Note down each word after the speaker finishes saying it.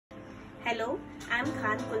Hello, I am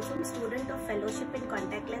Khan, Kulsum, student of Fellowship in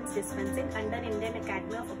Contact Lens Dispensing under Indian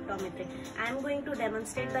Academy of Optometry. I am going to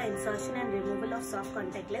demonstrate the insertion and removal of soft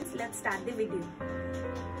contact lens. Let's start the video.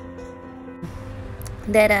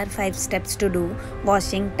 There are 5 steps to do: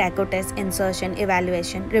 washing, taco test, insertion,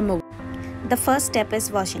 evaluation, removal. The first step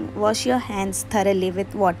is washing. Wash your hands thoroughly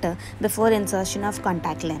with water before insertion of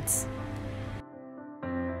contact lens.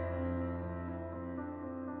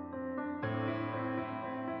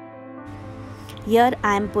 Here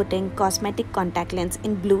I am putting cosmetic contact lens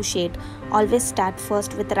in blue shade. Always start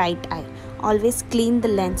first with right eye. Always clean the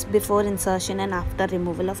lens before insertion and after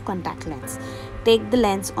removal of contact lens. Take the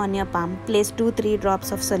lens on your palm, place 2-3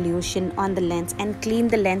 drops of solution on the lens and clean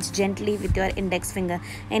the lens gently with your index finger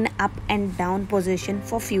in up and down position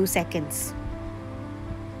for few seconds.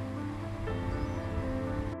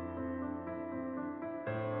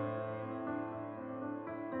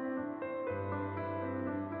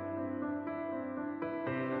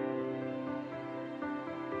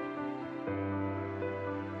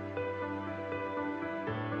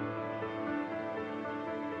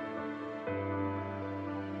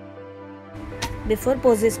 Before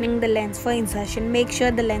positioning the lens for insertion, make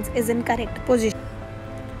sure the lens is in correct position.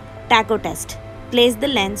 Taco test. Place the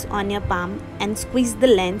lens on your palm and squeeze the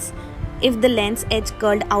lens. If the lens edge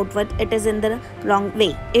curled outward, it is in the wrong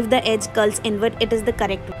way. If the edge curls inward, it is the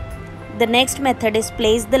correct way. The next method is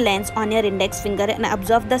place the lens on your index finger and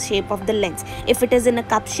observe the shape of the lens. If it is in a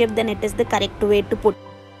cup shape, then it is the correct way to put.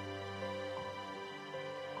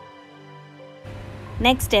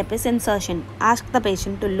 Next step is insertion. Ask the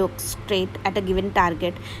patient to look straight at a given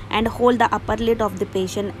target and hold the upper lid of the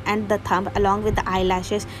patient and the thumb along with the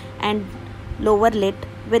eyelashes and lower lid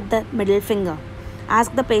with the middle finger.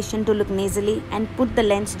 Ask the patient to look nasally and put the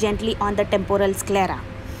lens gently on the temporal sclera.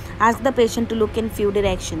 Ask the patient to look in few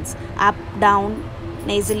directions: up, down,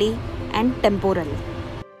 nasally and temporal.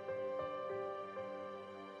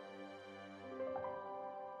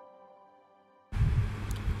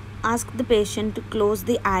 Ask the patient to close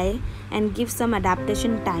the eye and give some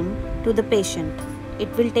adaptation time to the patient.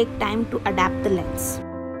 It will take time to adapt the lens.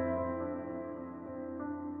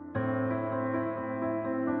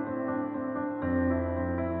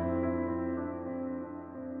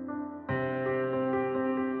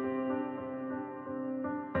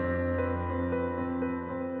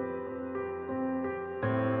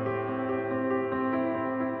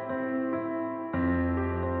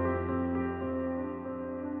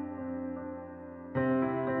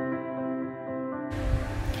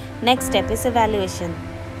 Next step is evaluation.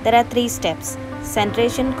 There are 3 steps: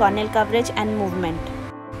 centration, corneal coverage and movement.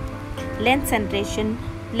 Lens centration.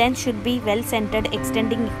 Lens should be well centered,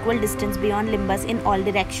 extending equal distance beyond limbus in all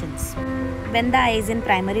directions. When the eye is in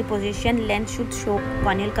primary position, lens should show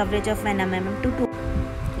corneal coverage of 1 mm to 2.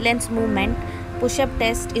 Lens movement. Push-up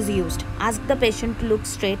test is used. Ask the patient to look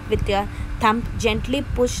straight with your thumb. Gently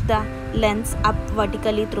push the lens up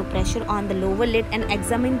vertically through pressure on the lower lid and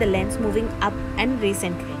examine the lens moving up and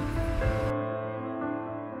recentering.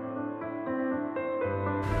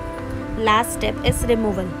 Last step is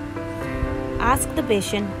removal. Ask the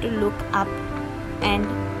patient to look up and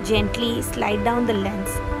gently slide down the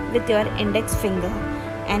lens with your index finger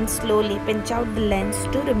and slowly pinch out the lens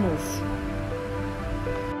to remove.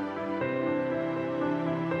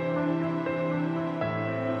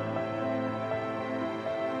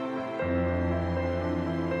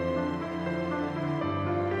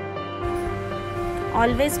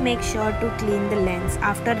 Always make sure to clean the lens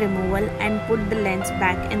after removal and put the lens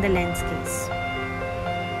back in the lens case.